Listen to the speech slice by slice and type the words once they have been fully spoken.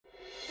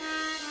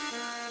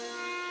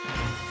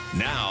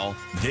Now,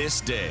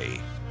 this day.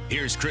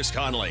 Here's Chris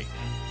Conley.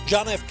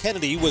 John F.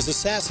 Kennedy was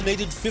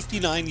assassinated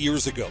 59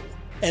 years ago,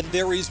 and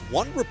there is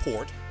one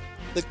report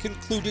that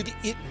concluded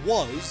it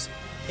was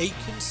a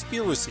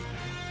conspiracy.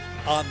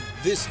 On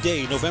this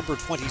day, November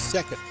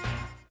 22nd.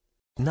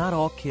 Not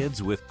all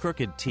kids with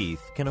crooked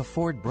teeth can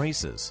afford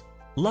braces.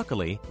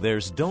 Luckily,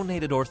 there's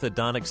donated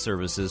orthodontic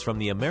services from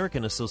the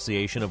American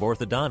Association of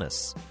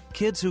Orthodontists.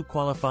 Kids who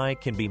qualify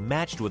can be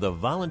matched with a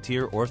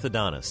volunteer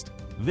orthodontist.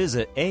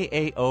 Visit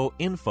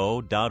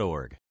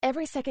aaoinfo.org.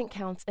 Every second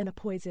counts in a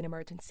poison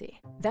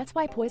emergency. That's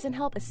why Poison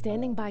Help is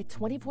standing by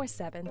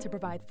 24/7 to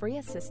provide free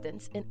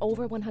assistance in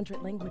over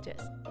 100 languages.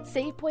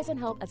 Save Poison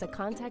Help as a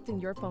contact in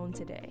your phone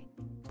today.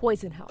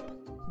 Poison Help,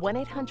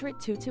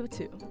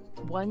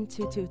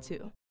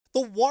 1-800-222-1222.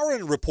 The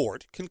Warren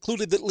Report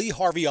concluded that Lee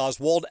Harvey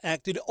Oswald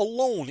acted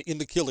alone in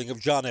the killing of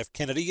John F.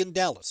 Kennedy in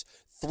Dallas.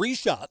 3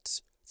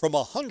 shots from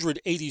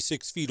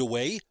 186 feet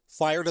away,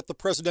 fired at the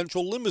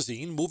presidential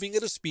limousine moving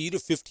at a speed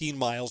of 15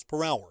 miles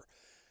per hour.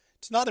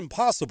 It's not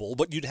impossible,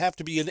 but you'd have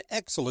to be an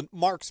excellent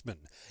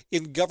marksman.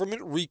 In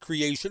government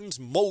recreations,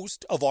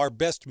 most of our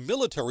best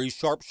military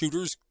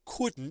sharpshooters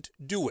couldn't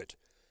do it.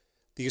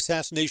 The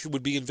assassination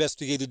would be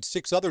investigated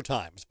 6 other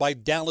times by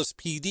Dallas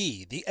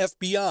PD, the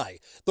FBI,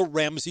 the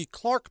Ramsey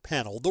Clark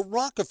Panel, the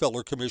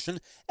Rockefeller Commission,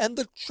 and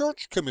the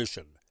Church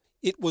Commission.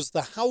 It was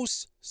the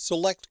House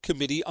Select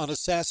Committee on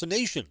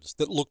Assassinations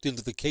that looked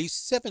into the case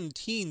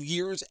 17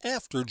 years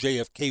after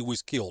JFK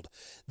was killed.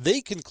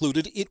 They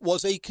concluded it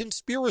was a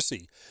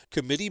conspiracy.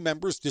 Committee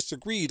members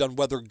disagreed on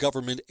whether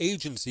government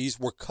agencies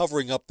were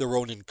covering up their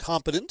own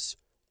incompetence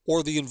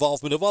or the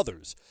involvement of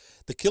others.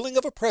 The killing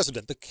of a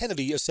president, the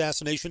Kennedy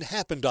assassination,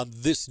 happened on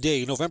this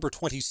day, November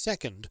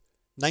 22nd,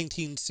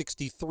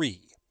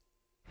 1963.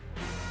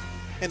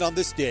 And on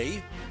this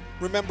day,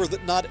 remember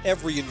that not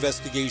every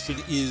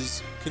investigation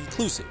is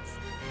conclusive.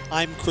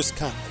 I'm Chris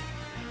Conley.